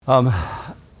Um,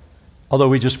 Although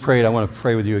we just prayed, I want to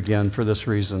pray with you again for this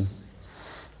reason.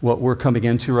 What we're coming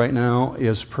into right now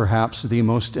is perhaps the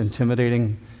most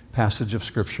intimidating passage of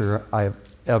Scripture I have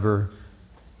ever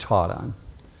taught on.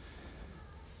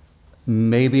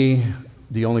 Maybe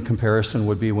the only comparison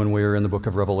would be when we were in the book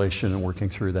of Revelation and working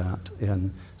through that,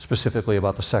 and specifically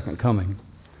about the second coming.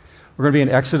 We're going to be in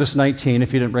Exodus 19.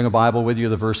 If you didn't bring a Bible with you,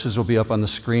 the verses will be up on the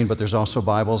screen, but there's also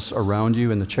Bibles around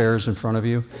you in the chairs in front of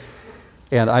you.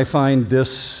 And I find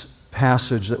this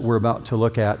passage that we're about to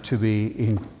look at to be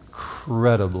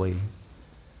incredibly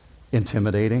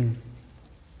intimidating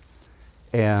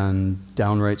and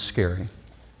downright scary.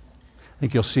 I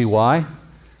think you'll see why,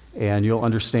 and you'll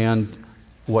understand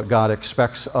what God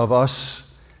expects of us.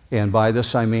 And by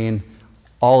this I mean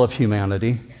all of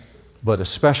humanity, but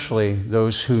especially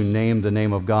those who name the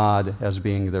name of God as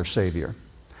being their Savior.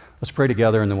 Let's pray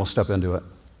together and then we'll step into it.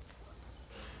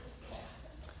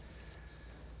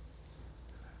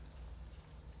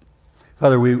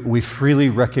 Father, we freely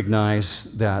recognize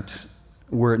that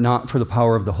were it not for the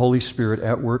power of the Holy Spirit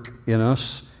at work in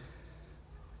us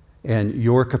and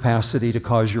your capacity to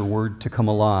cause your word to come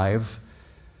alive,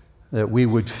 that we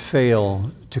would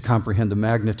fail to comprehend the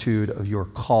magnitude of your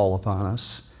call upon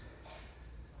us.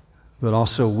 But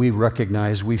also we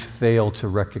fail to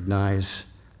recognize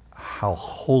how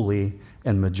holy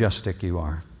and majestic you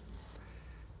are.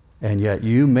 And yet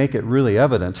you make it really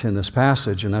evident in this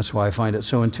passage, and that's why I find it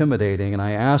so intimidating. And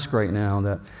I ask right now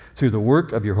that through the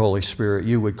work of your Holy Spirit,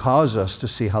 you would cause us to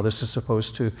see how this is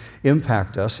supposed to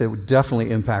impact us. It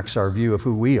definitely impacts our view of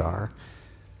who we are,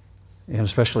 and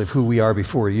especially of who we are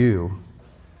before you.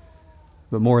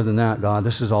 But more than that, God,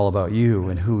 this is all about you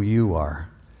and who you are.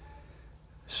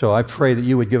 So I pray that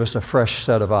you would give us a fresh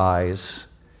set of eyes,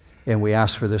 and we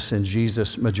ask for this in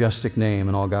Jesus' majestic name,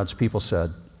 and all God's people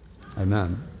said,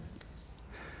 amen.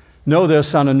 Know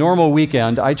this, on a normal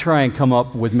weekend, I try and come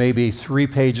up with maybe 3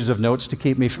 pages of notes to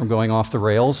keep me from going off the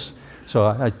rails.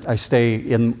 So I stay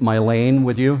in my lane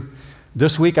with you.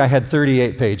 This week I had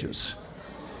 38 pages.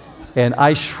 And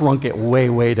I shrunk it way,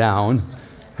 way down.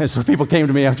 And so people came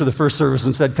to me after the first service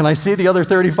and said, "Can I see the other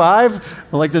 35?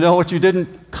 I'd like to know what you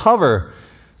didn't cover."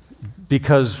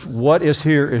 Because what is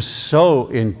here is so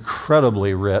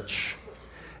incredibly rich.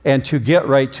 And to get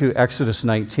right to Exodus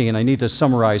 19, I need to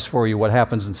summarize for you what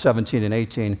happens in 17 and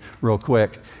 18 real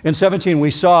quick. In 17,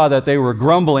 we saw that they were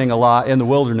grumbling a lot in the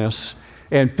wilderness,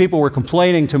 and people were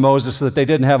complaining to Moses that they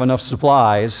didn't have enough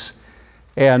supplies.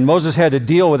 And Moses had to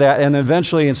deal with that, and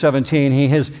eventually in 17,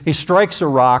 he strikes a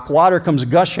rock, water comes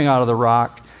gushing out of the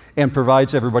rock, and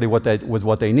provides everybody with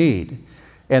what they need.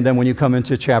 And then when you come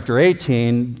into chapter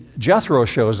 18, Jethro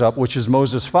shows up, which is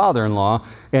Moses' father-in-law,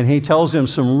 and he tells him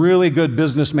some really good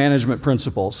business management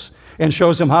principles and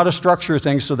shows him how to structure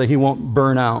things so that he won't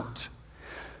burn out.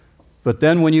 But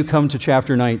then when you come to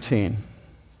chapter 19,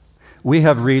 we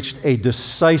have reached a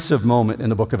decisive moment in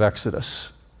the book of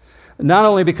Exodus. Not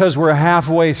only because we're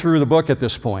halfway through the book at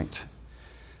this point,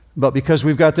 but because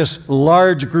we've got this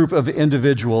large group of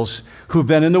individuals who've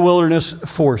been in the wilderness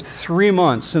for 3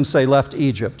 months since they left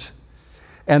Egypt.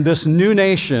 And this new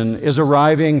nation is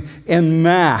arriving en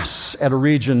masse at a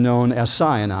region known as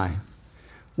Sinai,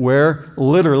 where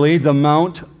literally the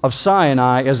Mount of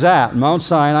Sinai is at. Mount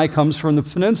Sinai comes from the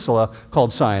peninsula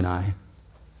called Sinai.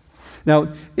 Now,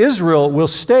 Israel will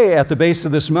stay at the base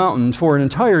of this mountain for an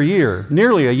entire year,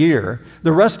 nearly a year.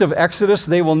 The rest of Exodus,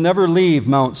 they will never leave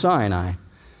Mount Sinai.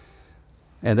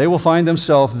 And they will find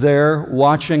themselves there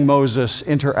watching Moses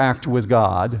interact with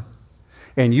God.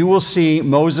 And you will see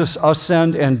Moses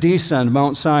ascend and descend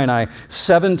Mount Sinai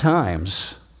 7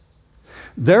 times.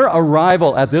 Their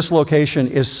arrival at this location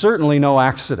is certainly no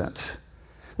accident.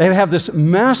 They have this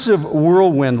massive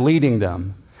whirlwind leading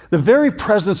them. The very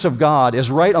presence of God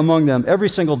is right among them every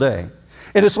single day.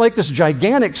 And it's like this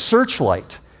gigantic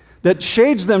searchlight that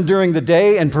shades them during the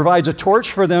day and provides a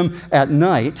torch for them at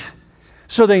night.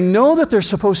 So they know that they're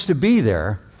supposed to be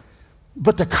there,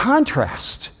 but the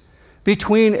contrast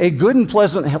between a good and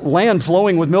pleasant land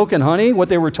flowing with milk and honey, what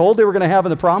they were told they were going to have in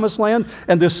the promised land,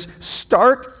 and this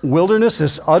stark wilderness,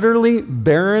 this utterly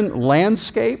barren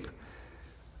landscape,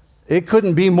 it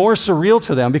couldn't be more surreal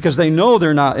to them because they know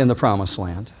they're not in the promised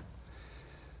land.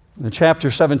 In chapter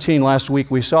 17 last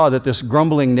week, we saw that this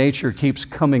grumbling nature keeps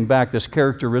coming back, this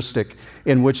characteristic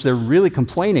in which they're really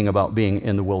complaining about being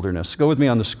in the wilderness. Go with me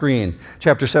on the screen.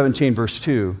 Chapter 17, verse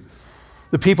 2.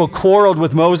 The people quarreled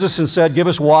with Moses and said, "Give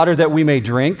us water that we may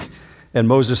drink." And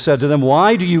Moses said to them,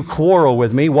 "Why do you quarrel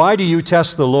with me? Why do you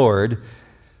test the Lord?"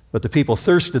 But the people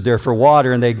thirsted there for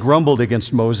water, and they grumbled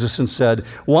against Moses and said,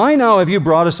 "Why now have you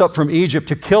brought us up from Egypt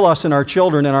to kill us and our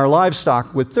children and our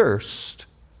livestock with thirst?"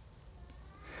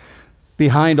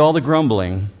 Behind all the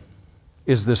grumbling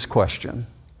is this question: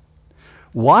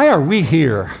 why are we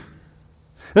here?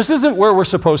 This isn't where we're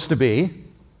supposed to be.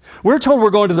 We're told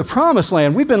we're going to the promised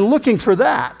land. We've been looking for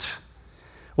that.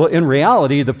 Well, in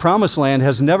reality, the promised land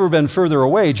has never been further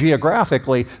away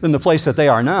geographically than the place that they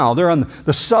are now. They're on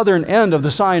the southern end of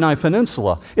the Sinai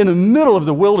Peninsula, in the middle of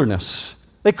the wilderness.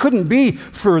 They couldn't be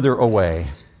further away.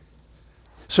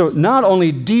 So not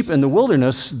only deep in the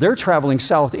wilderness, they're traveling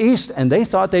southeast, and they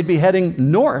thought they'd be heading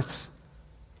north.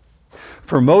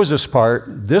 For Moses' part,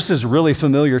 this is really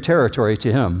familiar territory to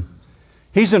him.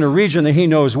 He's in a region that he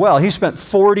knows well. He spent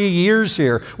 40 years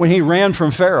here when he ran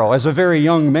from Pharaoh as a very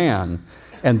young man.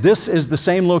 And this is the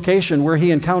same location where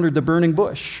he encountered the burning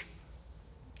bush.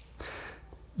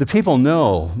 The people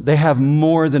know they have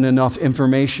more than enough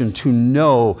information to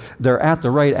know they're at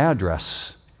the right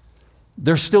address.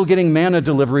 They're still getting manna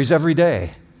deliveries every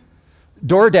day.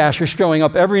 DoorDash is showing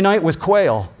up every night with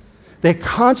quail. They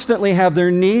constantly have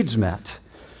their needs met.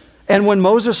 And when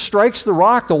Moses strikes the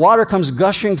rock, the water comes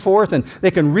gushing forth, and they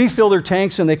can refill their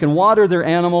tanks and they can water their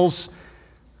animals.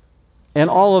 And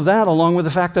all of that, along with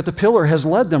the fact that the pillar has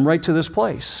led them right to this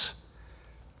place.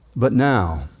 But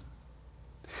now,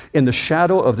 in the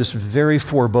shadow of this very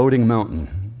foreboding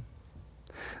mountain,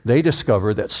 they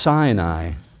discover that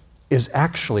Sinai is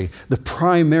actually the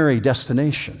primary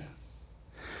destination.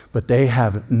 But they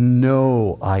have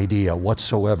no idea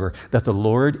whatsoever that the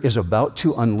Lord is about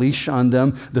to unleash on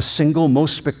them the single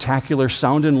most spectacular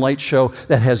sound and light show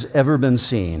that has ever been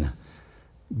seen.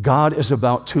 God is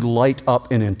about to light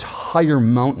up an entire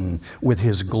mountain with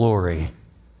His glory.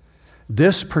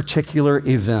 This particular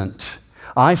event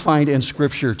I find in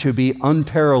Scripture to be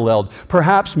unparalleled,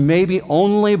 perhaps maybe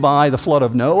only by the flood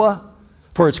of Noah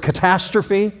for its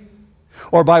catastrophe,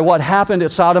 or by what happened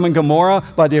at Sodom and Gomorrah,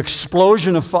 by the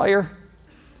explosion of fire,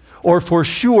 or for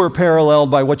sure paralleled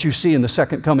by what you see in the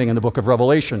second coming in the book of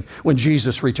Revelation when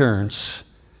Jesus returns.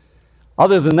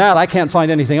 Other than that, I can't find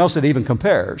anything else that even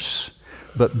compares.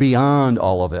 But beyond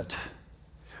all of it,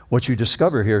 what you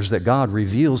discover here is that God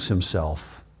reveals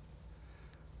Himself,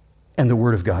 and the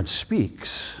Word of God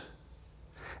speaks,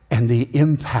 and the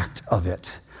impact of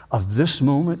it, of this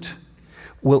moment,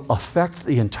 will affect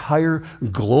the entire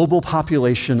global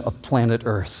population of planet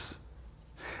Earth.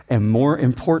 And more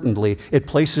importantly, it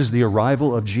places the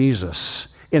arrival of Jesus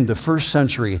in the first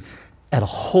century at a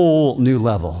whole new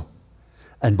level.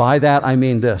 And by that I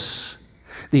mean this: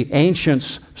 the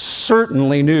ancients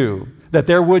certainly knew that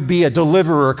there would be a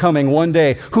deliverer coming one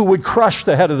day who would crush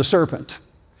the head of the serpent.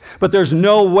 But there's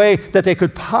no way that they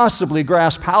could possibly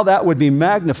grasp how that would be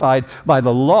magnified by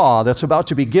the law that's about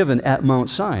to be given at Mount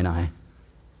Sinai.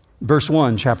 Verse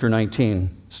 1, chapter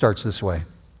 19, starts this way.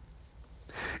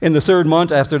 In the third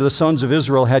month after the sons of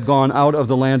Israel had gone out of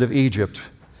the land of Egypt,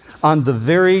 on the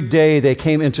very day they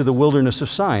came into the wilderness of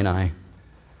Sinai.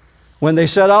 When they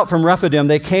set out from Rephidim,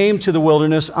 they came to the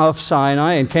wilderness of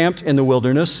Sinai and camped in the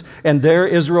wilderness, and there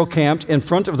Israel camped in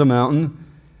front of the mountain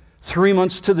 3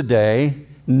 months to the day.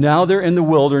 Now they're in the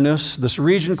wilderness, this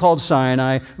region called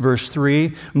Sinai. Verse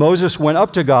 3, Moses went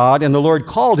up to God, and the Lord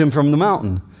called him from the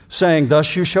mountain, saying,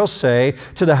 "Thus you shall say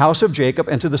to the house of Jacob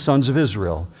and to the sons of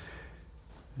Israel,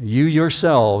 you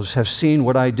yourselves have seen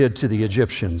what I did to the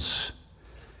Egyptians,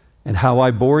 and how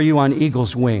I bore you on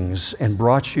eagle's wings and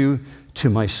brought you to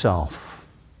myself."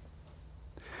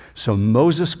 So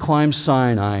Moses climbs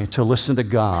Sinai to listen to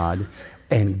God,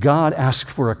 and God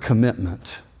asks for a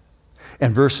commitment.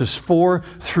 And verses 4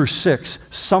 through 6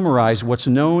 summarize what's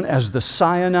known as the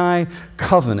Sinai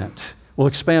Covenant. We'll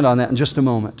expand on that in just a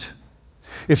moment.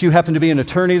 If you happen to be an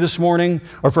attorney this morning,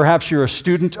 or perhaps you're a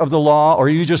student of the law, or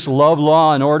you just love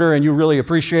law and order and you really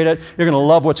appreciate it, you're going to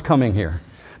love what's coming here.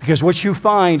 Because what you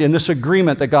find in this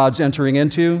agreement that God's entering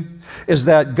into is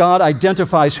that God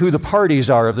identifies who the parties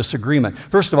are of this agreement.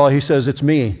 First of all, He says, it's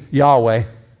me, Yahweh.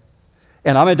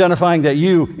 And I'm identifying that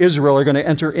you, Israel, are going to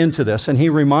enter into this. And He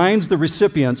reminds the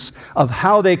recipients of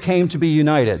how they came to be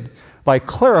united by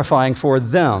clarifying for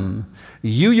them,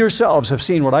 you yourselves have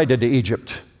seen what I did to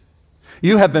Egypt.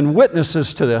 You have been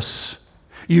witnesses to this.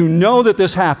 You know that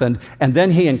this happened. And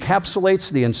then He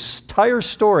encapsulates the entire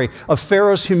story of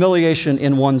Pharaoh's humiliation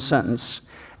in one sentence.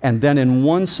 And then in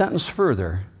one sentence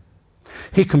further,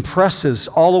 He compresses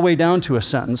all the way down to a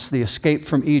sentence the escape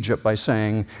from Egypt by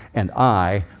saying, "And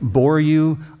I bore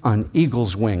you on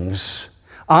eagle's wings.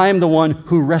 I am the one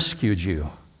who rescued you."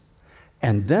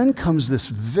 And then comes this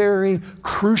very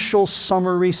crucial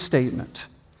summary statement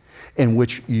in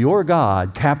which your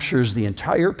God captures the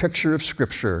entire picture of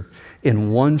Scripture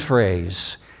in one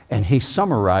phrase, and He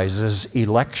summarizes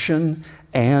election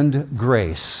and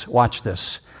grace. Watch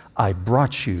this. I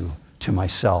brought you to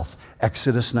myself.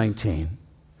 Exodus 19.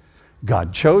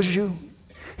 God chose you.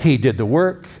 He did the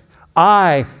work.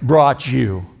 I brought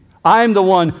you. I'm the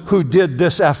one who did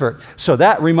this effort. So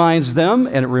that reminds them,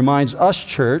 and it reminds us,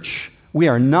 church, we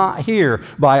are not here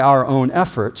by our own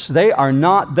efforts. They are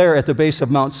not there at the base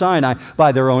of Mount Sinai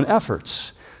by their own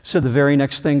efforts. So the very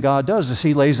next thing God does is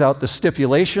he lays out the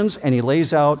stipulations and he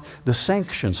lays out the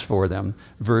sanctions for them.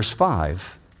 Verse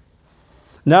 5.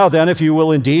 Now then, if you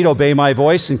will indeed obey my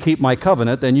voice and keep my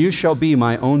covenant, then you shall be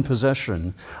my own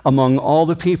possession among all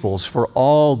the peoples, for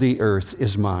all the earth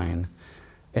is mine.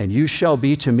 And you shall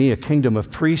be to me a kingdom of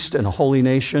priests and a holy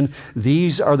nation.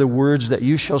 These are the words that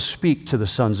you shall speak to the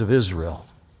sons of Israel.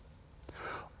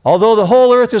 Although the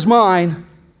whole earth is mine,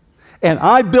 and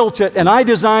I built it, and I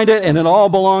designed it, and it all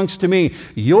belongs to me,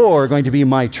 you're going to be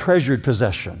my treasured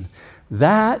possession.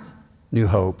 That, New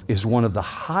Hope, is one of the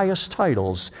highest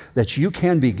titles that you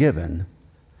can be given,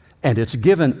 and it's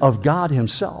given of God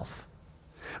himself.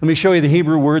 Let me show you the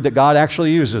Hebrew word that God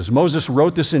actually uses. Moses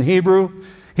wrote this in Hebrew.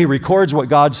 He records what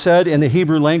God said in the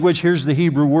Hebrew language. Here's the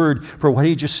Hebrew word for what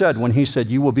he just said when he said,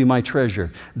 you will be my treasure.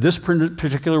 This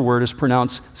particular word is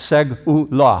pronounced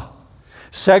segulah.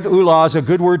 Segulah is a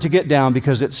good word to get down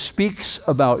because it speaks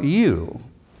about you.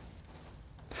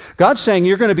 God's saying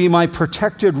you're going to be my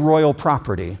protected royal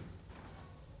property.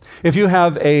 If you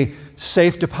have a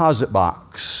safe deposit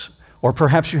box, or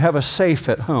perhaps you have a safe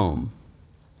at home,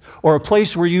 or a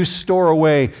place where you store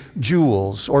away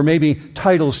jewels, or maybe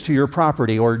titles to your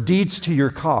property, or deeds to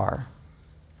your car.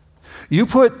 You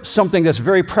put something that's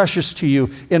very precious to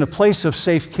you in a place of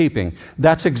safekeeping.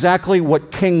 That's exactly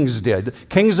what kings did.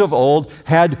 Kings of old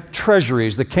had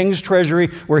treasuries, the king's treasury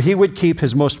where he would keep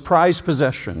his most prized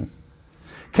possession.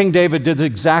 King David did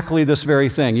exactly this very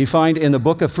thing. You find in the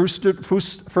book of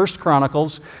First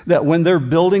Chronicles that when they're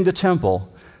building the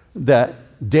temple, that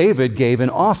David gave an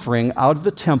offering out of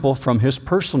the temple from his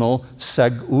personal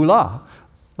segulah.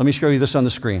 Let me show you this on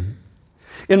the screen.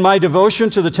 In my devotion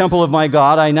to the temple of my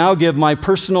God, I now give my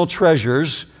personal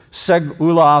treasures,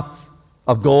 segulah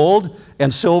of gold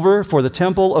and silver, for the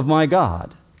temple of my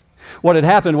God. What had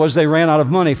happened was they ran out of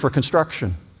money for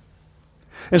construction.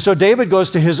 And so David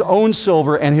goes to his own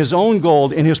silver and his own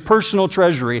gold in his personal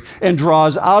treasury and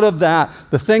draws out of that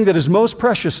the thing that is most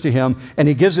precious to him, and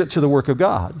he gives it to the work of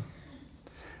God.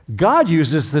 God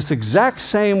uses this exact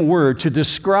same word to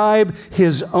describe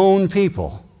his own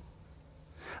people.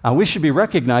 We should be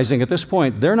recognizing at this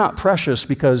point, they're not precious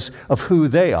because of who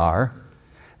they are.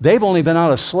 They've only been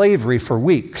out of slavery for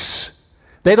weeks.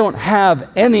 They don't have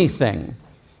anything.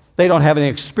 They don't have any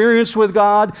experience with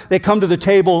God. They come to the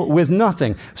table with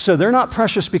nothing. So they're not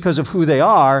precious because of who they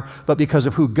are, but because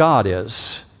of who God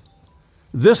is.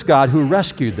 This God who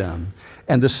rescued them.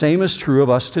 And the same is true of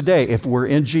us today. If we're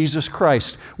in Jesus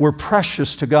Christ, we're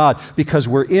precious to God because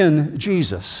we're in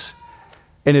Jesus.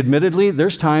 And admittedly,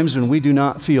 there's times when we do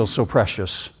not feel so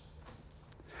precious.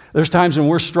 There's times when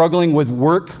we're struggling with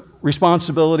work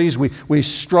responsibilities. We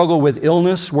struggle with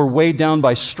illness. We're weighed down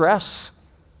by stress.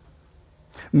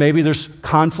 Maybe there's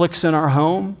conflicts in our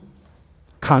home,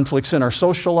 conflicts in our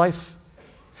social life,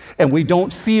 and we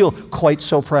don't feel quite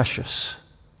so precious.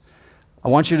 I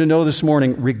want you to know this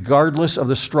morning, regardless of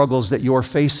the struggles that you're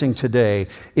facing today,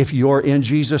 if you're in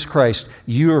Jesus Christ,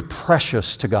 you're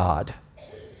precious to God.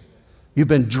 You've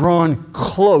been drawn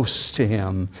close to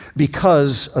him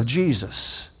because of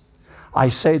Jesus. I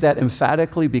say that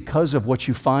emphatically because of what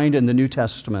you find in the New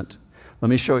Testament. Let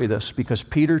me show you this, because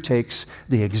Peter takes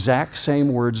the exact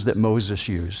same words that Moses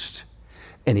used,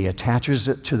 and he attaches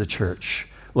it to the church.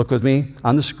 Look with me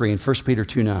on the screen, 1 Peter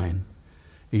 2:9.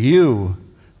 You,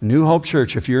 New Hope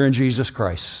Church, if you're in Jesus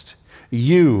Christ,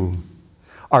 you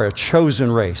are a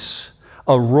chosen race,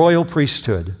 a royal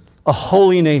priesthood, a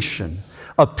holy nation,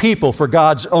 a people for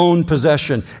God's own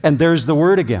possession. And there's the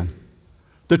word again.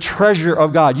 The treasure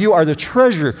of God. You are the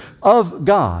treasure of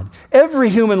God. Every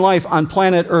human life on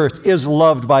planet Earth is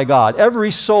loved by God.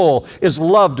 Every soul is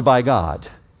loved by God.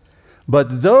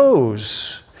 But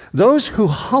those who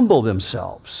humble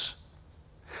themselves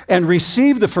and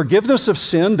receive the forgiveness of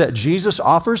sin that Jesus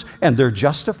offers, and they're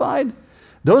justified,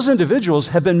 those individuals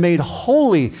have been made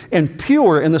holy and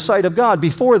pure in the sight of God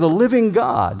before the living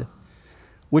God,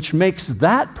 which makes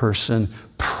that person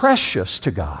precious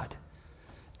to God.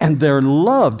 And they're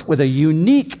loved with a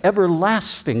unique,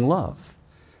 everlasting love,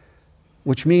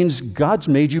 which means God's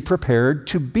made you prepared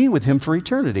to be with him for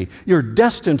eternity. You're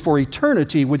destined for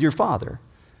eternity with your Father.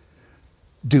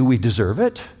 Do we deserve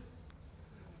it?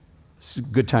 It's a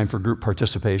good time for group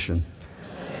participation.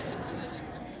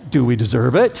 Do we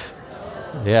deserve it?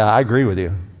 Yeah, I agree with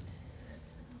you.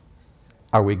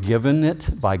 Are we given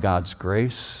it by God's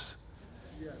grace?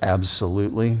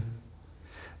 Absolutely.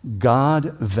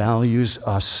 God values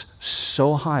us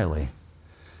so highly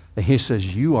that he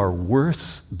says, you are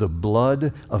worth the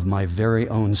blood of my very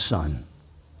own son.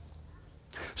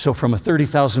 So from a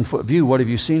 30,000-foot view, what have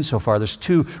you seen so far? There's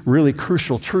two really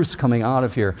crucial truths coming out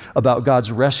of here about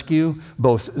God's rescue,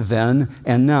 both then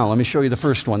and now. Let me show you the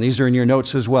first one. These are in your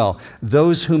notes as well.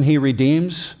 Those whom he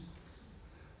redeems,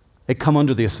 they come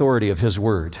under the authority of his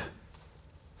word.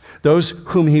 Those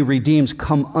whom he redeems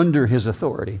come under his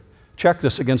authority. Check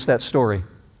this against that story.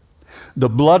 The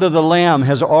blood of the Lamb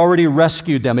has already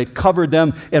rescued them. It covered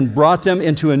them and brought them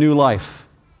into a new life.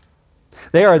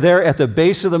 They are there at the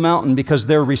base of the mountain because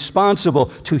they're responsible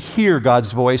to hear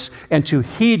God's voice and to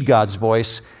heed God's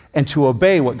voice and to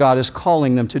obey what God is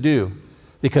calling them to do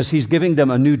because he's giving them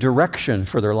a new direction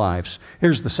for their lives.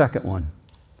 Here's the second one.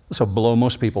 This will blow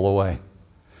most people away.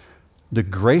 The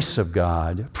grace of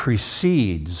God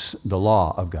precedes the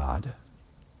law of God.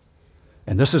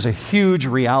 And this is a huge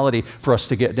reality for us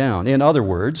to get down. In other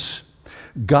words,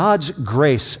 God's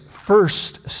grace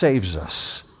first saves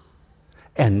us.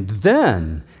 And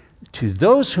then, to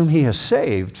those whom he has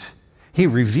saved, he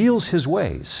reveals his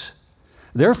ways.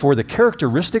 Therefore, the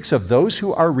characteristics of those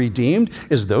who are redeemed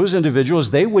is those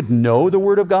individuals, they would know the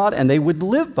Word of God and they would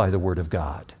live by the Word of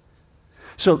God.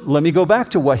 So let me go back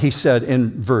to what he said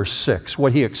in verse 6,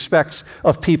 what he expects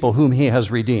of people whom he has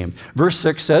redeemed. Verse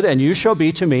 6 said, and you shall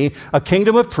be to me a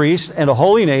kingdom of priests and a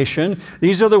holy nation.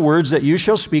 These are the words that you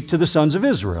shall speak to the sons of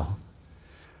Israel.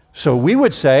 So we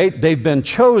would say they've been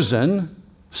chosen,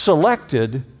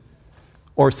 selected,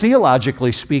 or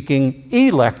theologically speaking,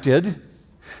 elected,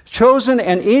 chosen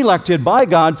and elected by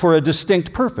God for a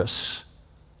distinct purpose.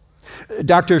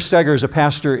 Dr. Steger is a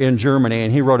pastor in Germany,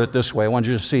 and he wrote it this way. I want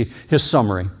you to see his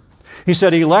summary. He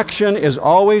said, election is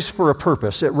always for a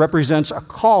purpose. It represents a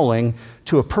calling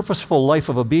to a purposeful life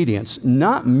of obedience,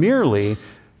 not merely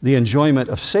the enjoyment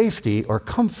of safety or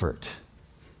comfort.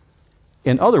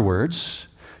 In other words,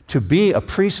 to be a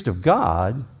priest of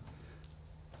God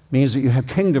means that you have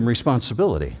kingdom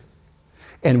responsibility.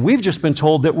 And we've just been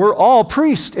told that we're all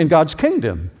priests in God's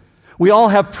kingdom. We all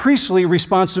have priestly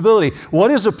responsibility.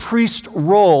 What is a priest's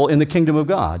role in the kingdom of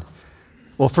God?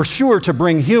 Well, for sure, to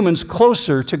bring humans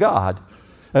closer to God.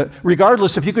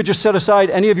 Regardless, if you could just set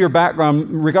aside any of your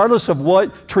background, regardless of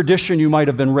what tradition you might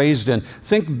have been raised in,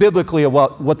 think biblically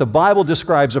about what the Bible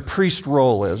describes a priest's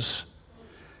role is.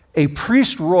 A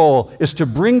priest's role is to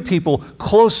bring people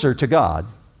closer to God,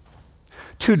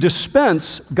 to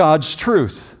dispense God's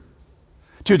truth,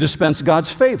 to dispense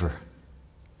God's favor,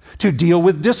 to deal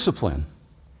with discipline,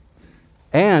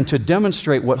 and to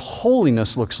demonstrate what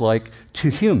holiness looks like to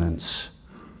humans.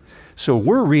 So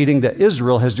we're reading that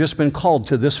Israel has just been called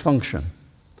to this function.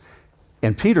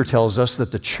 And Peter tells us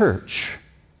that the church,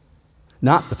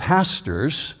 not the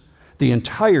pastors, the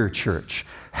entire church,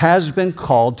 has been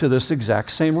called to this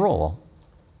exact same role.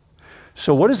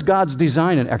 So what is God's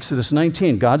design in Exodus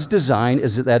 19? God's design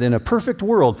is that in a perfect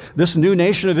world, this new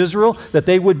nation of Israel, that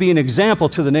they would be an example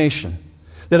to the nation.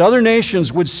 That other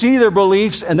nations would see their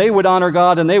beliefs and they would honor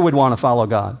God and they would want to follow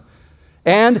God.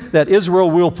 And that Israel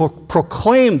will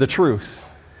proclaim the truth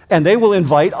and they will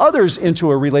invite others into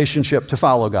a relationship to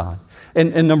follow God.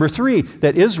 And number 3,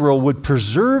 that Israel would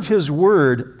preserve his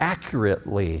word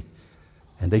accurately.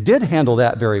 And they did handle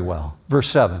that very well. Verse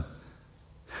 7.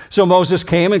 So Moses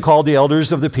came and called the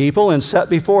elders of the people and set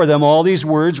before them all these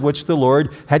words which the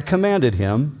Lord had commanded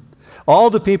him. All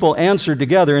the people answered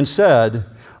together and said,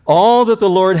 all that the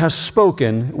Lord has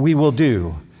spoken, we will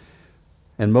do.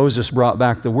 And Moses brought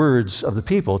back the words of the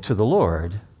people to the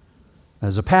Lord.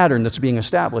 There's a pattern that's being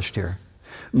established here.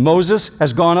 Moses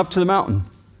has gone up to the mountain.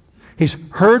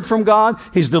 He's heard from God.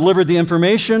 He's delivered the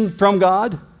information from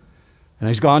God. And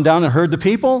he's gone down and heard the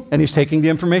people, and he's taking the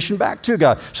information back to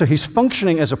God. So he's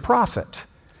functioning as a prophet.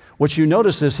 What you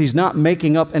notice is he's not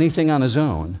making up anything on his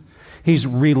own. He's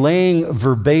relaying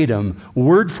verbatim,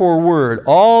 word for word,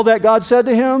 all that God said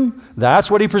to him. That's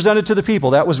what he presented to the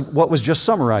people. That was what was just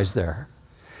summarized there.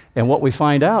 And what we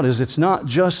find out is it's not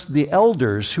just the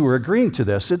elders who are agreeing to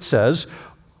this. It says,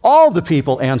 all the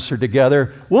people answered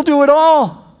together, we'll do it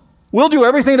all. We'll do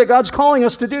everything that God's calling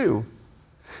us to do.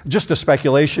 Just a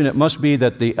speculation, it must be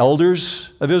that the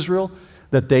elders of Israel,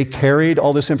 that they carried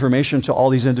all this information to all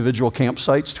these individual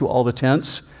campsites, to all the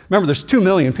tents. Remember, there's 2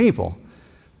 million people.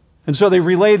 And so they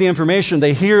relay the information,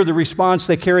 they hear the response,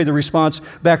 they carry the response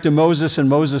back to Moses, and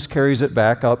Moses carries it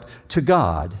back up to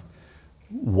God.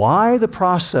 Why the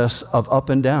process of up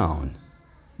and down?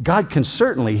 God can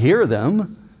certainly hear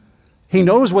them. He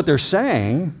knows what they're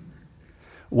saying.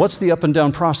 What's the up and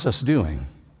down process doing?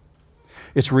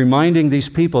 It's reminding these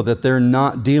people that they're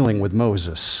not dealing with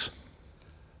Moses.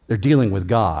 They're dealing with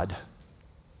God.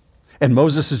 And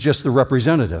Moses is just the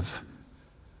representative.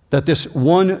 That this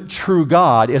one true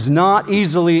God is not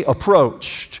easily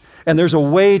approached. And there's a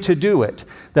way to do it.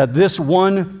 That this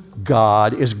one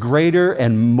God is greater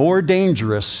and more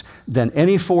dangerous than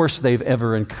any force they've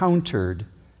ever encountered,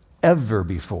 ever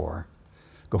before.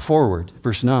 Go forward,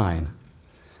 verse 9.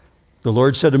 The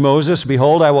Lord said to Moses,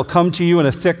 "Behold, I will come to you in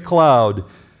a thick cloud,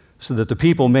 so that the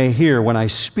people may hear when I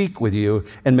speak with you,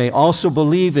 and may also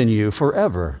believe in you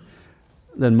forever."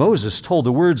 Then Moses told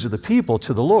the words of the people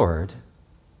to the Lord.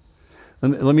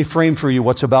 Let me frame for you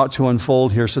what's about to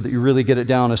unfold here so that you really get it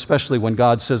down, especially when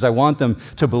God says, "I want them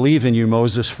to believe in you,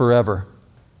 Moses, forever."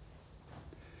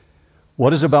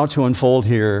 What is about to unfold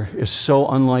here is so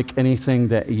unlike anything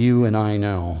that you and I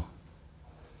know.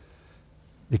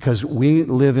 Because we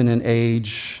live in an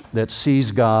age that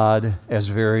sees God as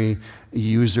very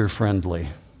user-friendly.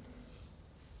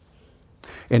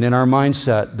 And in our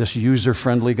mindset, this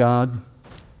user-friendly God,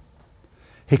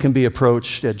 he can be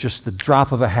approached at just the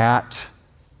drop of a hat,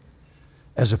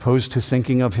 as opposed to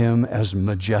thinking of him as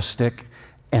majestic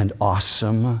and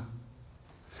awesome.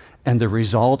 And the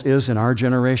result is, in our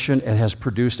generation, it has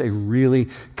produced a really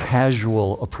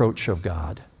casual approach of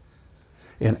God.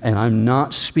 And I'm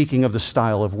not speaking of the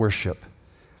style of worship.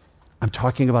 I'm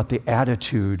talking about the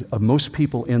attitude of most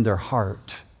people in their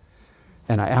heart.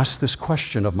 And I ask this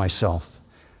question of myself,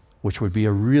 which would be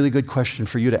a really good question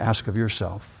for you to ask of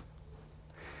yourself.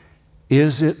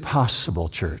 Is it possible,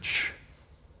 church,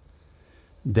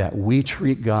 that we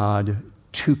treat God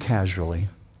too casually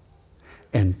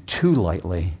and too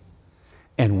lightly,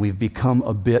 and we've become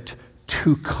a bit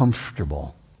too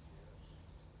comfortable?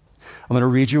 I'm going to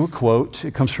read you a quote.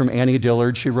 It comes from Annie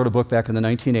Dillard. She wrote a book back in the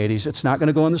 1980s. It's not going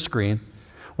to go on the screen.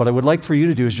 What I would like for you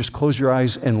to do is just close your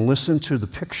eyes and listen to the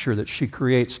picture that she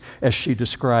creates as she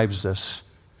describes this.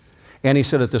 Annie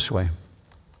said it this way: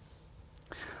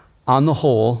 "On the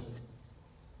whole,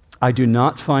 I do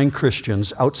not find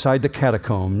Christians outside the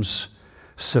catacombs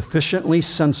sufficiently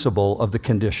sensible of the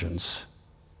conditions.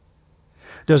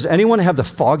 Does anyone have the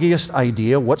foggiest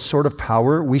idea what sort of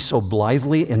power we so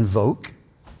blithely invoke?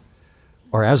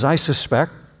 Or, as I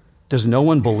suspect, does no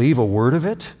one believe a word of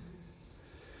it?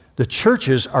 The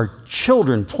churches are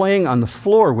children playing on the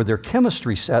floor with their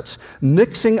chemistry sets,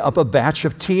 mixing up a batch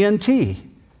of TNT.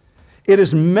 It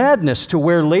is madness to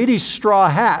wear ladies' straw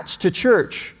hats to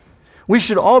church. We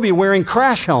should all be wearing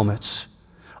crash helmets.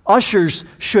 Ushers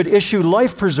should issue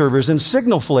life preservers and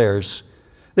signal flares.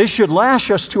 They should lash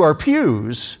us to our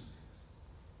pews."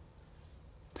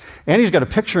 Annie's got a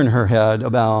picture in her head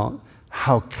about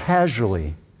how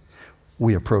casually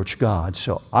we approach God.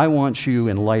 So I want you,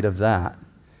 in light of that,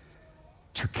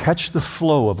 to catch the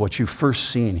flow of what you've first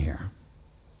seen here.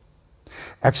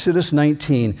 Exodus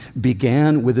 19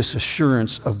 began with this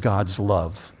assurance of God's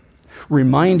love,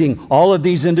 reminding all of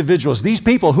these individuals, these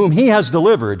people whom he has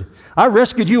delivered. "I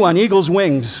rescued you on eagle's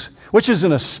wings," which is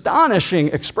an astonishing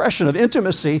expression of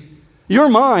intimacy. "You're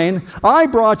mine. I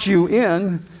brought you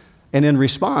in." And in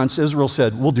response, Israel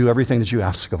said, "We'll do everything that you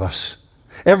ask of us.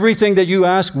 Everything that you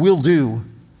ask, we'll do."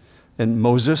 And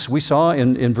Moses, we saw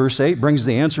in verse 8, brings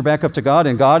the answer back up to God,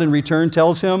 and God in return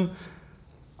tells him,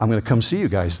 "I'm going to come see you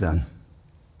guys then.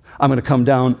 I'm going to come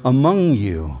down among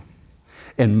you."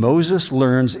 And Moses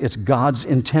learns it's God's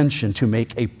intention to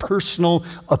make a personal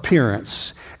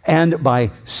appearance. And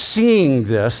by seeing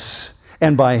this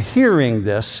and by hearing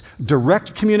this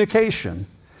direct communication,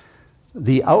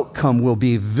 the outcome will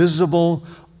be visible,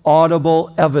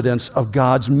 audible evidence of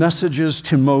God's messages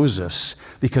to Moses,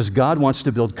 because God wants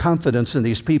to build confidence in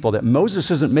these people that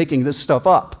Moses isn't making this stuff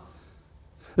up.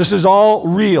 This is all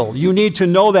real. You need to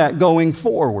know that going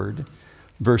forward.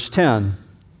 Verse 10.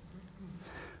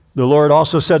 "The Lord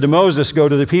also said to Moses, 'Go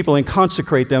to the people and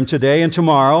consecrate them today and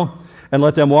tomorrow, and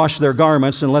let them wash their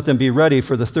garments, and let them be ready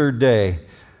for the third day.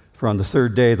 For on the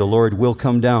third day the Lord will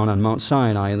come down on Mount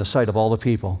Sinai in the sight of all the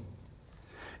people.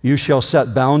 You shall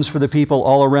set bounds for the people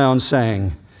all around,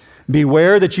 saying,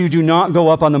 Beware that you do not go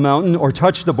up on the mountain or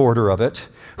touch the border of it.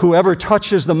 Whoever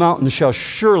touches the mountain shall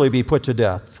surely be put to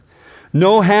death.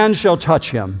 No hand shall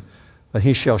touch him, but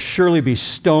he shall surely be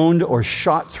stoned or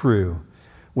shot through.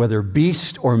 Whether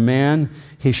beast or man,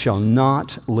 he shall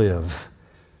not live.'"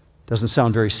 Doesn't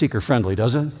sound very seeker-friendly,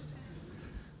 does it?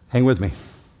 Hang with me.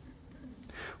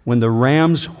 "When the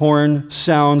ram's horn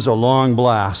sounds a long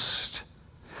blast,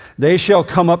 they shall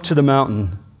come up to the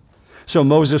mountain. So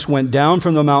Moses went down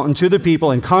from the mountain to the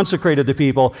people and consecrated the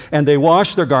people, and they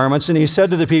washed their garments. And he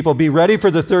said to the people, 'Be ready for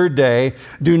the third day.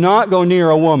 Do not go near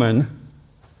a woman.'"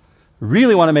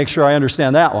 Really want to make sure I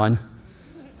understand that one.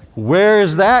 Where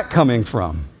is that coming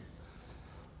from?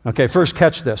 Okay, first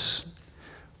catch this.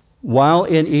 While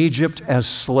in Egypt as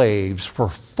slaves for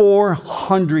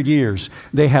 400 years,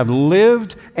 they have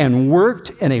lived and worked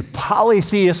in a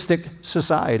polytheistic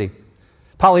society.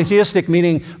 Polytheistic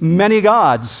meaning many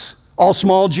gods, all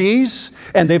small g's,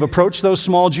 and they've approached those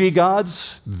small g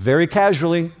gods very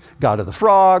casually. God of the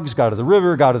frogs, God of the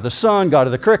river, God of the sun, God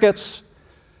of the crickets.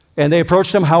 And they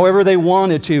approached them however they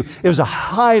wanted to. It was a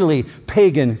highly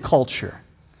pagan culture.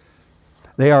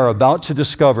 They are about to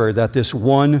discover that this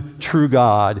one true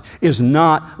God is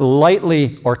not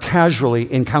lightly or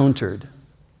casually encountered.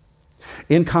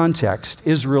 In context,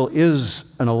 Israel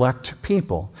is an elect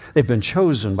people. They've been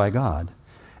chosen by God,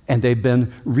 and they've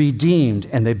been redeemed,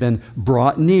 and they've been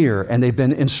brought near, and they've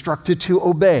been instructed to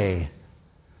obey.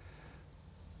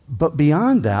 But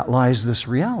beyond that lies this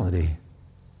reality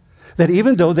that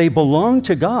even though they belong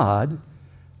to God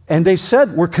and they've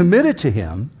said we're committed to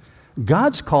Him,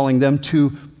 God's calling them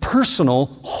to personal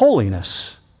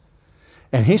holiness.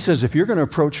 And He says, if you're going to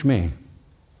approach me,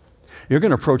 you're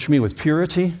going to approach me with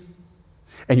purity,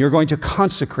 and you're going to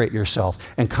consecrate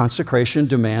yourself. And consecration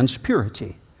demands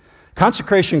purity.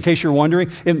 Consecration, in case you're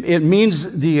wondering, it means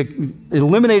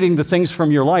eliminating the things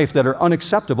from your life that are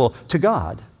unacceptable to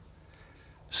God.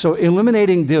 So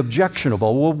eliminating the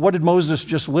objectionable. Well, what did Moses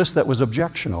just list that was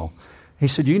objectionable? He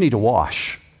said, you need to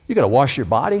wash. You got to wash your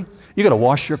body. You got to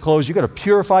wash your clothes. You got to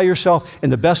purify yourself in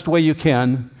the best way you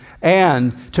can.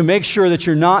 And to make sure that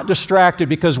you're not distracted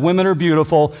because women are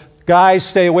beautiful, guys,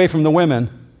 stay away from the women.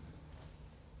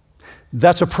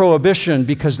 That's a prohibition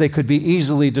because they could be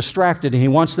easily distracted, and He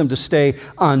wants them to stay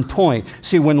on point.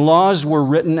 See, when laws were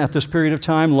written at this period of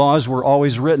time, laws were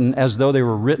always written as though they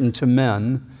were written to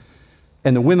men.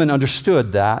 And the women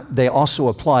understood that. They also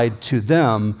applied to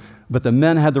them, but the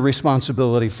men had the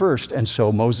responsibility first. And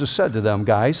so Moses said to them,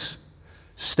 guys,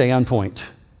 stay on point.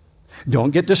 Don't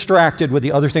get distracted with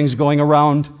the other things going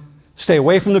around. Stay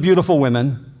away from the beautiful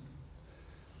women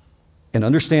and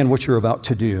understand what you're about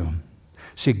to do.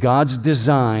 See, God's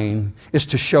design is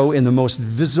to show in the most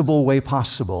visible way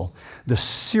possible the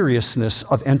seriousness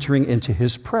of entering into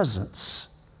His presence.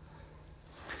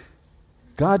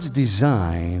 God's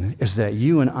design is that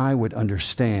you and I would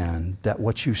understand that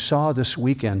what you saw this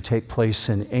weekend take place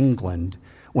in England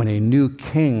when a new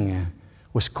king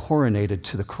was coronated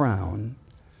to the crown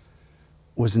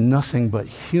was nothing but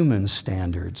human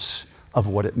standards of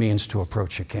what it means to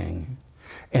approach a king.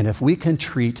 And if we can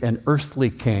treat an earthly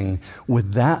king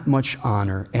with that much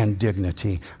honor and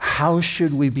dignity, how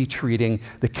should we be treating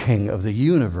the King of the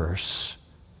universe?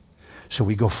 So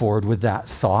we go forward with that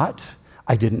thought.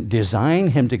 I didn't design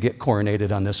him to get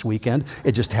coronated on this weekend.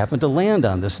 It just happened to land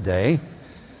on this day.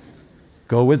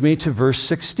 Go with me to verse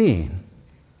 16.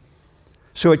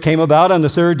 So it came about on the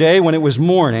third day when it was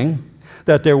morning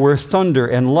that there were thunder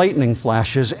and lightning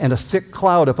flashes and a thick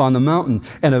cloud upon the mountain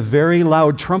and a very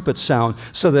loud trumpet sound,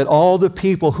 so that all the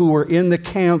people who were in the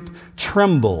camp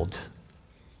trembled.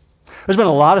 There's been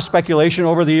a lot of speculation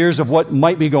over the years of what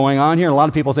might be going on here. And a lot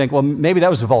of people think, well, maybe that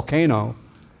was a volcano.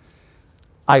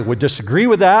 I would disagree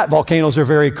with that. Volcanoes are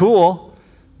very cool.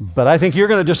 But I think you're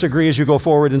going to disagree as you go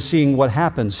forward in seeing what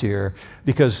happens here,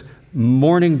 because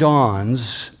morning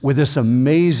dawns with this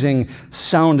amazing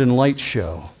sound and light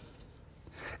show.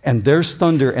 And there's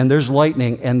thunder and there's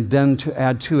lightning, and then to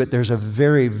add to it, there's a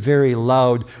very, very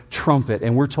loud trumpet.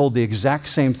 And we're told the exact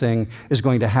same thing is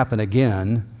going to happen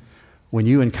again when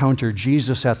you encounter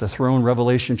Jesus at the throne.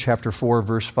 Revelation chapter 4,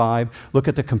 verse 5. Look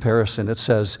at the comparison. It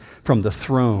says, from the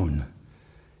throne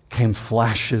came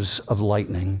flashes of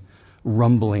lightning,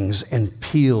 rumblings, and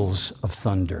peals of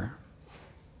thunder.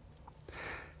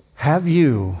 Have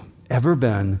you ever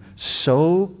been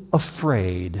so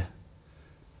afraid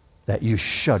that you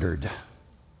shuddered,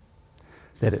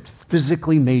 that it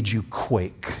physically made you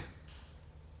quake?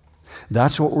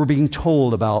 That's what we're being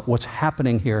told about what's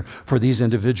happening here for these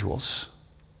individuals.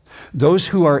 Those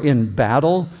who are in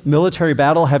battle, military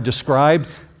battle, have described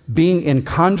being in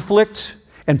conflict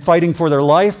and fighting for their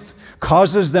life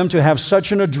causes them to have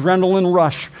such an adrenaline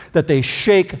rush that they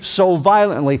shake so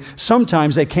violently,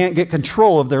 sometimes they can't get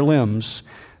control of their limbs.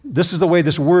 This is the way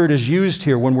this word is used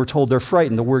here when we're told they're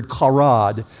frightened, the word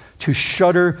charad, to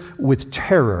shudder with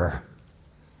terror.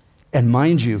 And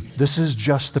mind you, this is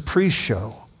just the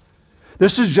pre-show.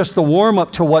 This is just the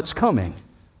warm-up to what's coming.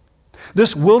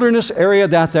 This wilderness area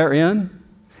that they're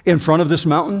in front of this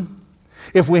mountain,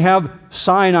 if we have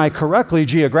Sinai correctly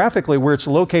geographically, where it's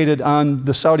located on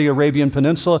the Saudi Arabian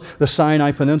Peninsula, the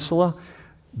Sinai Peninsula,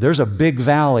 there's a big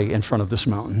valley in front of this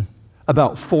mountain,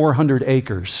 about 400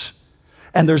 acres.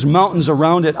 And there's mountains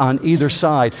around it on either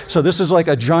side. So this is like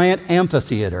a giant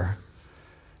amphitheater.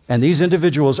 And these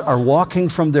individuals are walking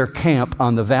from their camp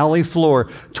on the valley floor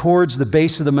towards the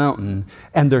base of the mountain.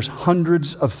 And there's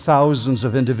hundreds of thousands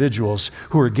of individuals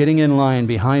who are getting in line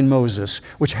behind Moses,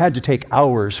 which had to take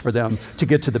hours for them to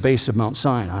get to the base of Mount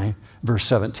Sinai. Verse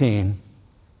 17.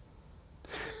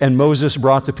 And Moses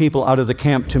brought the people out of the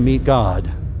camp to meet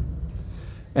God.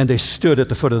 And they stood at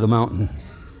the foot of the mountain.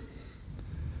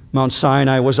 Mount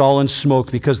Sinai was all in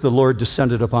smoke because the Lord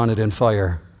descended upon it in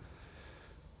fire.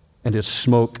 And its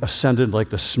smoke ascended like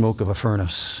the smoke of a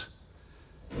furnace.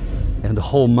 And the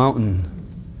whole mountain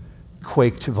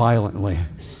quaked violently.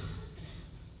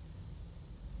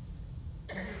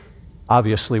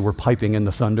 Obviously, we're piping in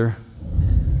the thunder.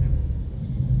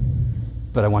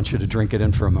 But I want you to drink it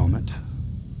in for a moment.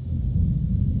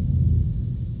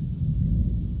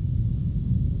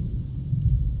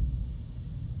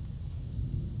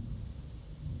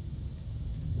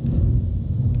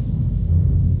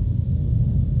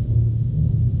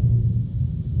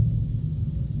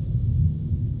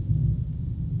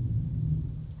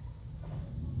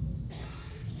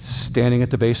 Standing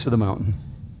at the base of the mountain,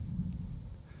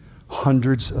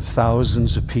 hundreds of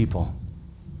thousands of people.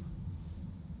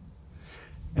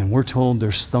 And we're told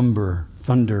there's thunder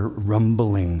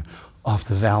rumbling off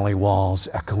the valley walls,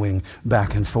 echoing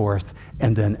back and forth.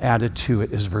 And then added to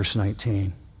it is verse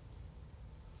 19.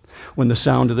 When the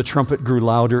sound of the trumpet grew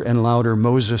louder and louder,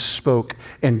 Moses spoke,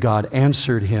 and God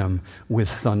answered him with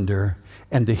thunder.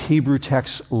 And the Hebrew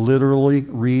text literally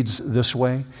reads this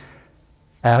way: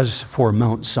 as for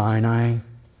Mount Sinai,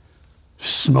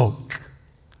 smoke,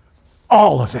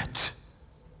 all of it.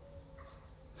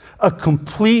 A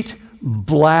complete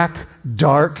black,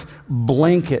 dark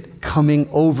blanket coming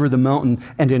over the mountain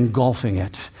and engulfing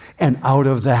it. And out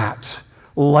of that,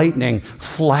 lightning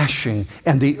flashing,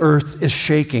 and the earth is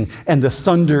shaking, and the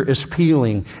thunder is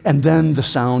pealing, and then the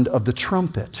sound of the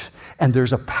trumpet. And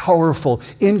there's a powerful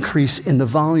increase in the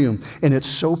volume, and it's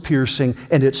so piercing,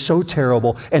 and it's so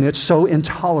terrible, and it's so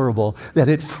intolerable that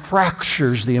it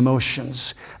fractures the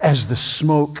emotions as the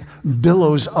smoke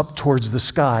billows up towards the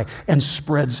sky and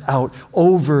spreads out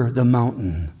over the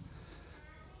mountain.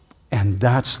 And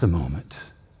that's the moment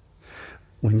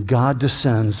when God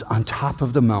descends on top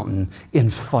of the mountain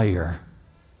in fire.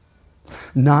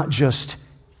 Not just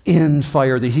in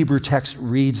fire. The Hebrew text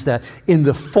reads that in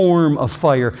the form of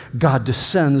fire, God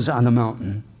descends on the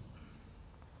mountain.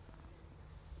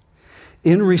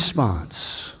 In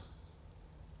response,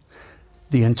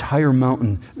 the entire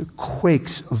mountain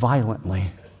quakes violently.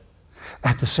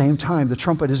 At the same time, the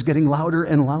trumpet is getting louder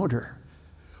and louder.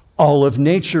 All of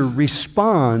nature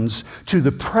responds to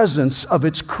the presence of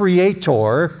its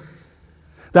creator.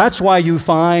 That's why you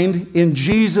find in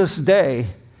Jesus' day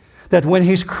that when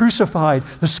he's crucified,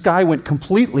 the sky went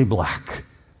completely black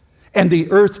and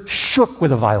the earth shook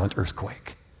with a violent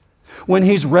earthquake. When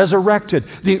he's resurrected,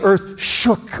 the earth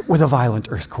shook with a violent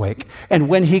earthquake. And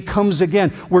when he comes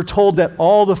again, we're told that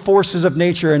all the forces of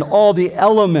nature and all the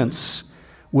elements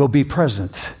will be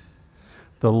present.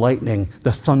 The lightning,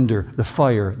 the thunder, the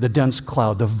fire, the dense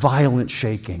cloud, the violent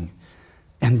shaking.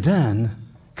 And then,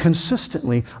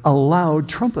 consistently, a loud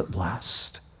trumpet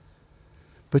blast.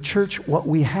 But church, what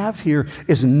we have here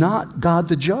is not God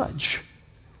the judge.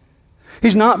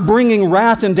 He's not bringing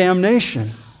wrath and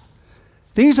damnation.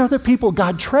 These are the people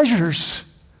God treasures.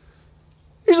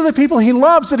 These are the people he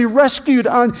loves, that he rescued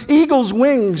on eagle's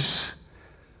wings.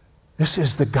 This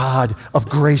is the God of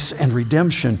grace and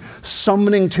redemption,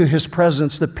 summoning to his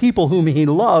presence the people whom he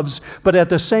loves, but at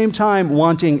the same time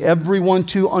wanting everyone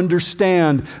to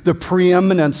understand the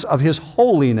preeminence of his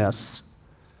holiness.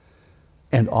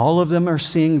 And all of them are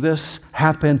seeing this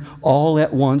happen all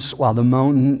at once while the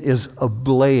mountain is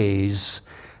ablaze.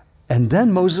 And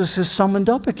then Moses is summoned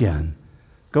up again.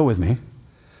 Go with me.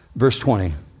 Verse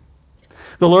 20.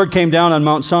 The Lord came down on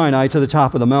Mount Sinai to the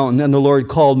top of the mountain, and the Lord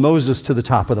called Moses to the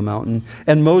top of the mountain,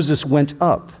 and Moses went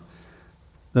up.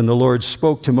 Then the Lord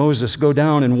spoke to Moses, "Go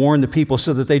down and warn the people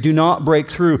so that they do not break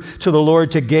through to the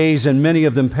Lord to gaze, and many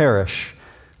of them perish.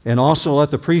 And also let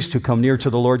the priests who come near to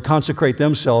the Lord consecrate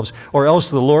themselves, or else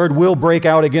the Lord will break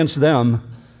out against them."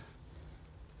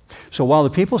 So while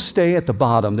the people stay at the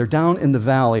bottom, they're down in the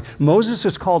valley, Moses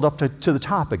is called up to the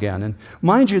top again. And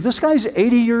mind you, this guy's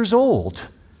 80 years old.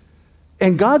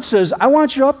 And God says, "I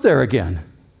want you up there again."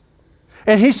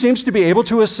 And he seems to be able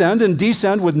to ascend and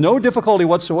descend with no difficulty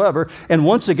whatsoever. And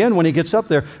once again, when he gets up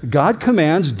there, God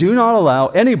commands, do not allow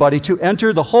anybody to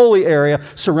enter the holy area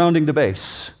surrounding the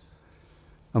base.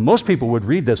 Now, most people would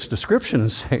read this description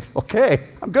and say, okay,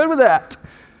 I'm good with that.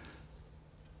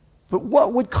 But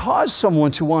what would cause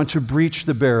someone to want to breach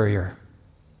the barrier?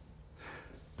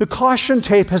 The caution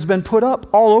tape has been put up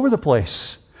all over the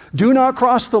place. Do not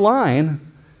cross the line.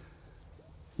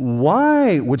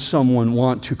 Why would someone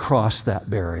want to cross that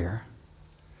barrier?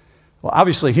 Well,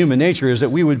 obviously, human nature is that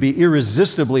we would be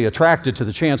irresistibly attracted to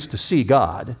the chance to see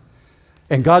God.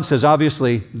 And God says,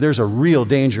 obviously, there's a real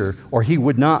danger, or he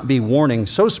would not be warning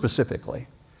so specifically.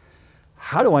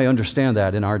 How do I understand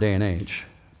that in our day and age?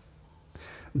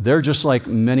 They're just like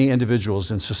many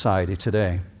individuals in society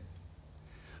today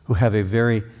who have a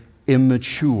very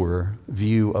immature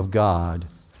view of God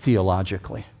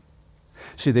theologically.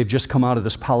 See, they've just come out of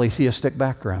this polytheistic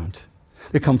background.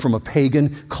 They come from a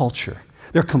pagan culture.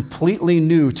 They're completely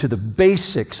new to the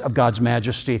basics of God's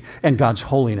majesty and God's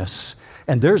holiness.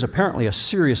 And there's apparently a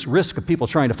serious risk of people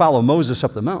trying to follow Moses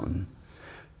up the mountain.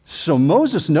 So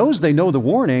Moses knows they know the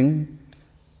warning,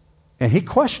 and he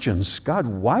questions, God,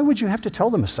 why would you have to tell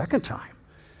them a second time?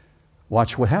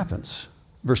 Watch what happens.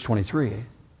 Verse 23.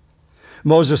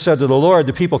 Moses said to the Lord,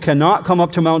 the people cannot come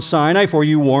up to Mount Sinai, for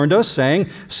you warned us, saying,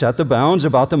 set the bounds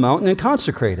about the mountain and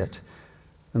consecrate it.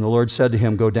 And the Lord said to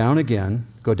him, go down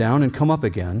and come up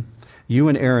again, you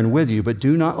and Aaron with you, but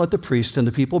do not let the priest and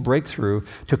the people break through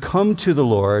to come to the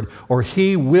Lord, or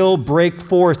he will break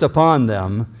forth upon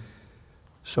them.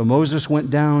 So Moses went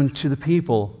down to the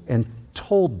people and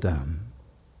told them.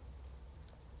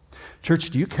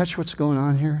 Church, do you catch what's going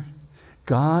on here?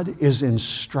 God is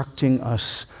instructing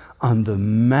us on the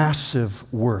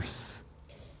massive worth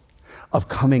of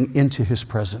coming into his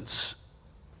presence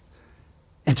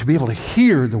and to be able to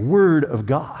hear the word of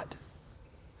God.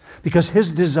 Because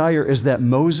his desire is that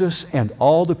Moses and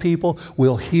all the people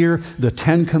will hear the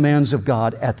 10 commands of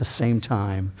God at the same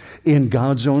time, in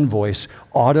God's own voice,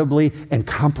 audibly and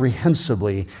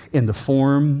comprehensibly, in the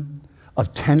form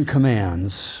of 10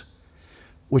 commands,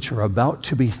 which are about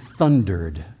to be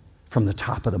thundered from the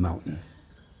top of the mountain.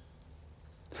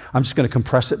 I'm just going to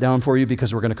compress it down for you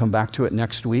because we're going to come back to it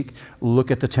next week.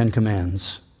 Look at the 10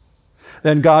 commands.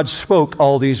 Then God spoke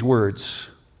all these words.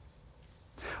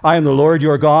 I am the Lord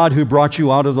your God who brought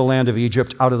you out of the land of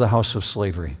Egypt, out of the house of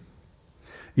slavery.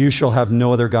 You shall have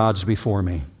no other gods before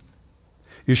me.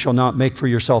 You shall not make for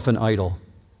yourself an idol.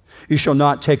 You shall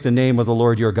not take the name of the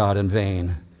Lord your God in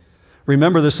vain.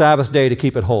 Remember the Sabbath day to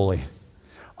keep it holy.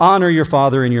 Honor your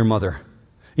father and your mother.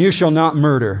 You shall not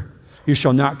murder. You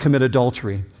shall not commit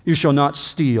adultery. You shall not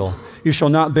steal. You shall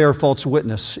not bear false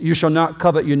witness. You shall not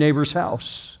covet your neighbor's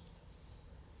house.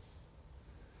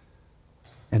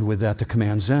 And with that, the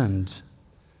commands end,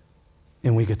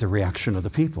 and we get the reaction of the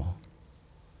people.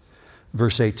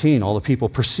 Verse 18, all the people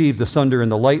perceived the thunder and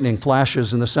the lightning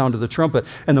flashes and the sound of the trumpet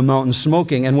and the mountain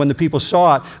smoking. And when the people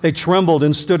saw it, they trembled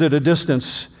and stood at a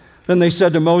distance. Then they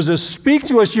said to Moses, speak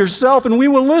to us yourself and we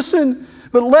will listen,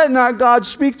 but let not God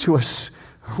speak to us,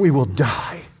 or we will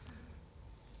die.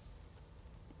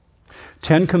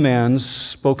 10 commands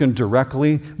spoken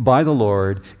directly by the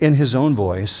Lord in his own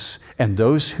voice. And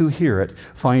those who hear it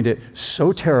find it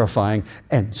so terrifying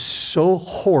and so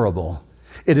horrible,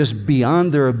 it is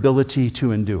beyond their ability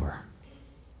to endure.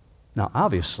 Now,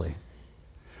 obviously,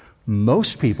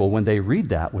 most people, when they read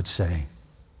that, would say,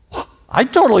 I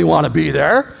totally want to be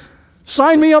there.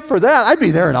 Sign me up for that. I'd be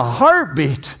there in a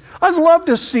heartbeat. I'd love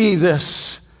to see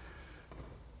this.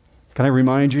 Can I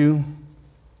remind you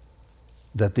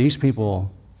that these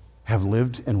people have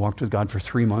lived and walked with God for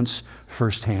 3 months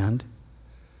firsthand?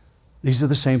 These are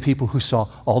the same people who saw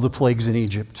all the plagues in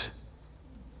Egypt.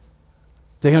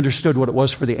 They understood what it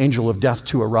was for the angel of death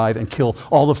to arrive and kill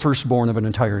all the firstborn of an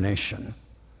entire nation.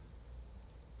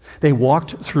 They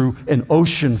walked through an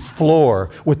ocean floor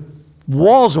with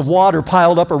walls of water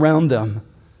piled up around them.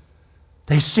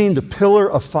 They've seen the pillar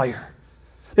of fire.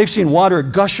 They've seen water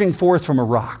gushing forth from a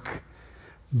rock.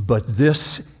 But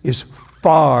this is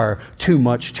far too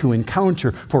much to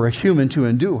encounter for a human to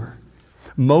endure.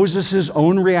 Moses'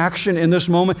 own reaction in this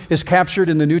moment is captured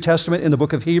in the New Testament in the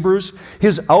book of Hebrews.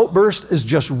 His outburst is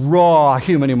just raw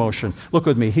human emotion. Look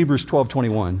with me, Hebrews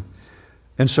 12:21.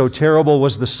 And so terrible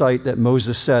was the sight that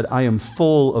Moses said, I am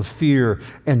full of fear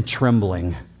and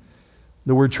trembling.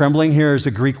 The word trembling here is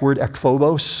the Greek word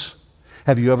ekphobos.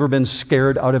 Have you ever been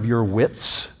scared out of your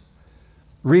wits?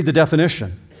 Read the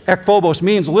definition. Ekphobos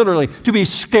means literally to be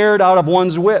scared out of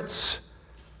one's wits.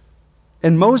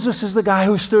 And Moses is the guy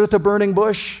who stood at the burning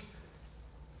bush.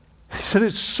 He said,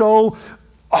 it's so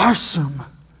awesome.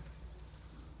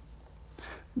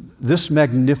 This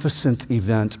magnificent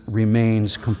event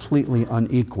remains completely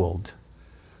unequaled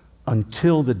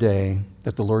until the day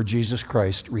that the Lord Jesus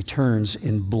Christ returns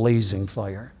in blazing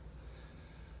fire.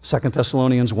 2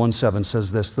 Thessalonians 1:7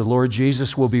 says this, the Lord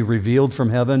Jesus will be revealed from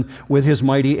heaven with his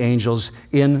mighty angels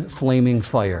in flaming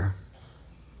fire.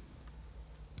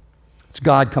 It's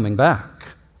God coming back.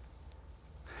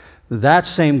 That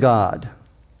same God,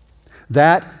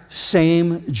 that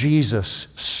same Jesus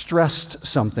stressed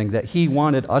something that he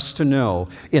wanted us to know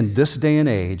in this day and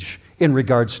age in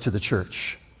regards to the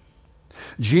church.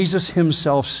 Jesus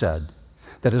himself said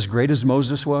that as great as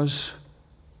Moses was,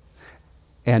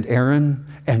 and Aaron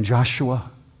and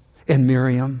Joshua and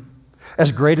Miriam,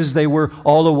 as great as they were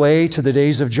all the way to the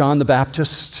days of John the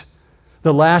Baptist,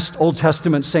 the last Old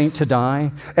Testament saint to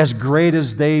die, as great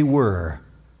as they were,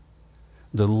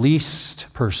 the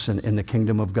least person in the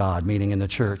kingdom of God, meaning in the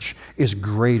church, is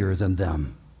greater than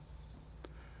them.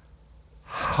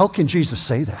 How can Jesus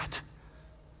say that?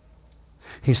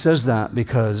 He says that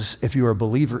because if you are a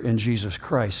believer in Jesus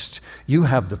Christ, you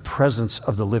have the presence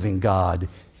of the living God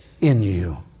in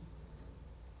you.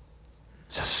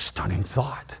 It's a stunning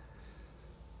thought.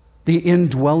 The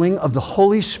indwelling of the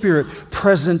Holy Spirit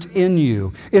present in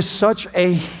you is such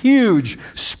a huge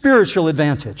spiritual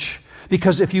advantage.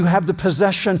 Because if you have the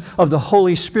possession of the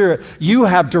Holy Spirit, you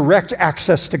have direct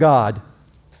access to God.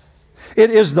 It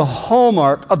is the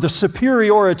hallmark of the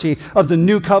superiority of the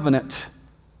new covenant.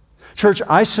 Church,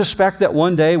 I suspect that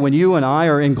one day when you and I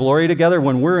are in glory together,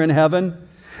 when we're in heaven,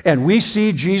 and we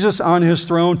see Jesus on his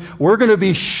throne, we're going to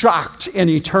be shocked in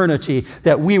eternity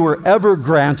that we were ever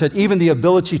granted even the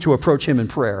ability to approach him in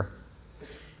prayer.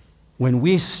 When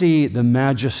we see the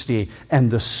majesty and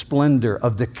the splendor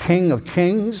of the King of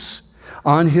Kings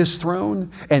on his throne,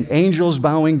 and angels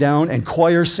bowing down, and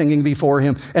choirs singing before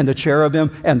him, and the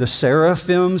cherubim and the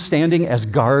seraphim standing as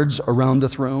guards around the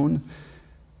throne,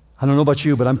 I don't know about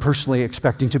you, but I'm personally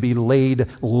expecting to be laid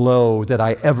low that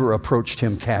I ever approached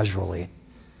him casually.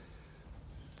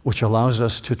 Which allows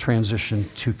us to transition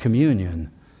to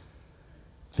communion,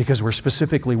 because we're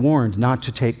specifically warned not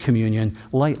to take communion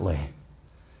lightly.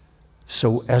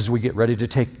 So as we get ready to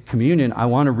take communion, I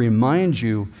want to remind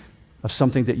you of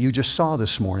something that you just saw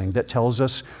this morning that tells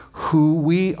us who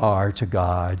we are to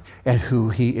God and who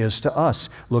he is to us.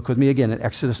 Look with me again at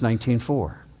Exodus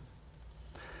 19:4.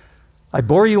 I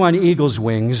bore you on eagle's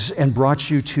wings and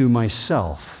brought you to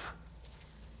myself.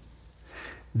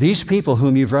 These people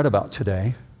whom you've read about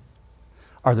today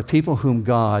are the people whom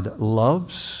God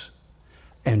loves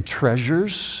and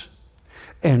treasures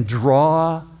and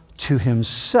draw to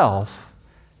himself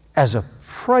as a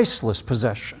priceless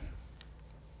possession.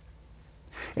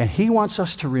 And he wants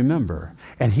us to remember,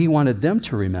 and he wanted them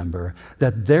to remember,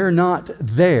 that they're not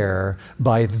there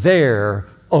by their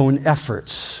own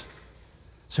efforts.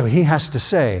 So he has to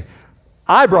say,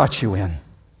 I brought you in.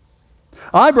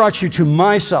 I brought you to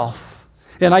myself,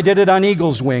 and I did it on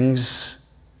eagle's wings.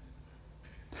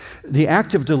 The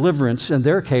act of deliverance in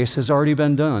their case has already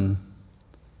been done.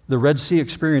 The Red Sea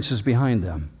experience is behind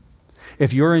them.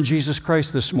 If you're in Jesus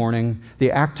Christ this morning,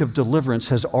 the act of deliverance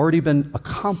has already been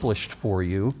accomplished for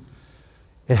you.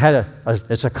 It had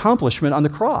its accomplishment on the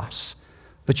cross,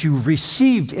 but you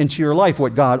received into your life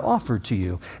what God offered to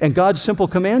you. And God's simple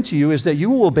command to you is that you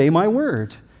will obey my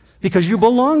word because you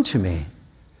belong to me.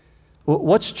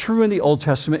 What's true in the Old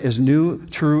Testament is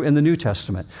true in the New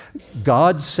Testament.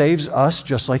 God saves us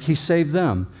just like he saved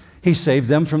them. He saved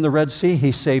them from the Red Sea.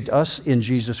 He saved us in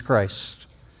Jesus Christ.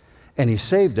 And he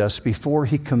saved us before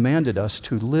he commanded us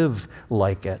to live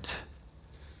like it.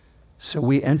 So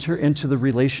we enter into the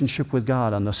relationship with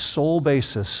God on the sole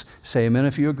basis, say amen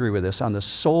if you agree with this, on the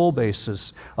sole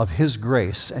basis of his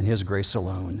grace and his grace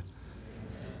alone.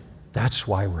 That's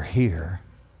why we're here.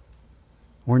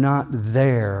 We're not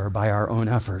there by our own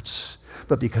efforts,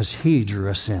 but because he drew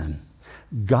us in.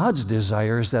 God's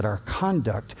desire is that our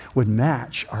conduct would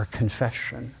match our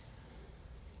confession,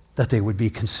 that they would be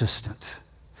consistent.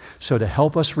 So to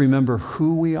help us remember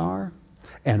who we are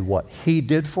and what he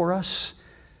did for us,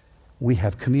 we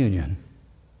have communion.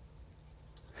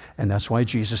 And that's why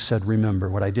Jesus said, remember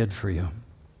what I did for you.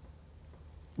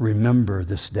 Remember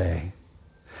this day.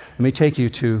 Let me take you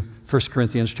to 1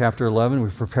 Corinthians chapter 11. We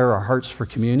prepare our hearts for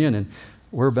communion, and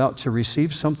we're about to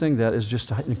receive something that is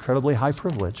just an incredibly high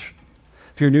privilege.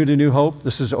 If you're new to New Hope,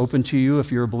 this is open to you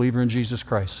if you're a believer in Jesus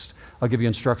Christ. I'll give you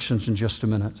instructions in just a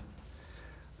minute.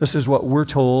 This is what we're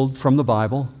told from the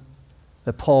Bible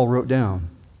that Paul wrote down.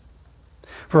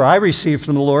 For I received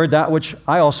from the Lord that which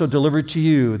I also delivered to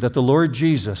you, that the Lord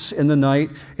Jesus, in the night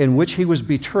in which he was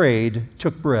betrayed,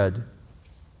 took bread.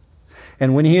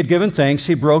 And when he had given thanks,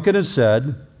 he broke it and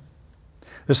said,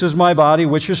 this is my body,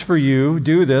 which is for you.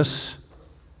 Do this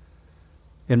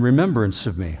in remembrance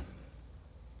of me.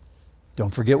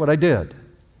 Don't forget what I did.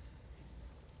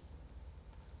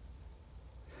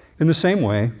 In the same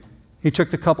way, he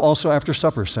took the cup also after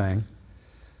supper, saying,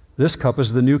 "This cup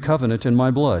is the new covenant in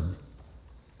my blood.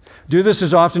 Do this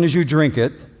as often as you drink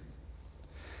it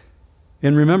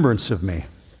in remembrance of me.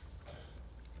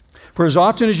 For as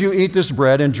often as you eat this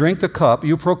bread and drink the cup,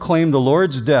 you proclaim the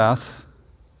Lord's death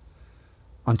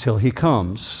until he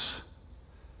comes."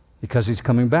 Because he's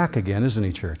coming back again, isn't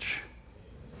he, church?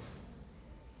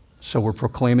 So we're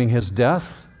proclaiming his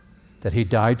death, that he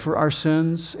died for our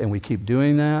sins, and we keep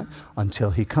doing that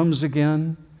until he comes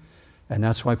again. And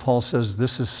that's why Paul says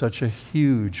this is such a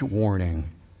huge warning.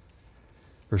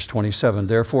 Verse 27,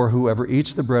 "Therefore, whoever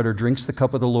eats the bread or drinks the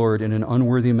cup of the Lord in an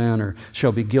unworthy manner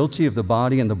shall be guilty of the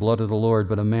body and the blood of the Lord,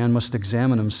 but a man must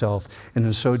examine himself, and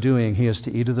in so doing he is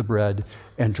to eat of the bread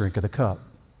and drink of the cup."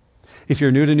 If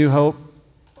you're new to New Hope,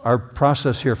 our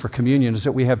process here for communion is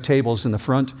that we have tables in the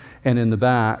front and in the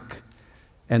back,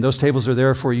 and those tables are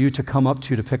there for you to come up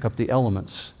to pick up the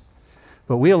elements.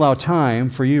 But we allow time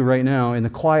for you right now in the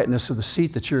quietness of the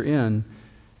seat that you're in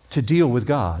to deal with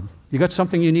God. You got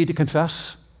something you need to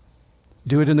confess?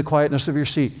 Do it in the quietness of your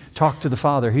seat. Talk to the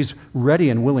Father. He's ready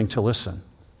and willing to listen.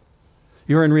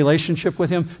 You're in relationship with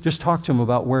him, just talk to him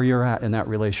about where you're at in that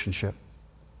relationship.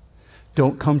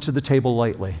 Don't come to the table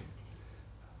lightly,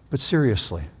 but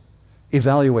seriously,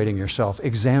 evaluating yourself,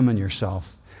 examine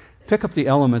yourself. Pick up the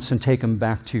elements and take them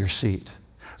back to your seat.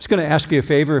 I was going to ask you a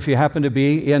favor. If you happen to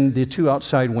be in the two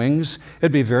outside wings,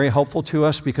 it'd be very helpful to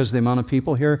us because of the amount of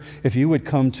people here. If you would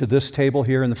come to this table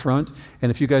here in the front,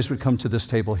 and if you guys would come to this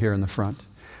table here in the front.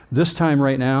 This time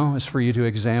right now is for you to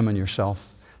examine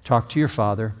yourself, talk to your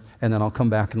Father, and then I'll come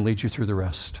back and lead you through the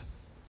rest.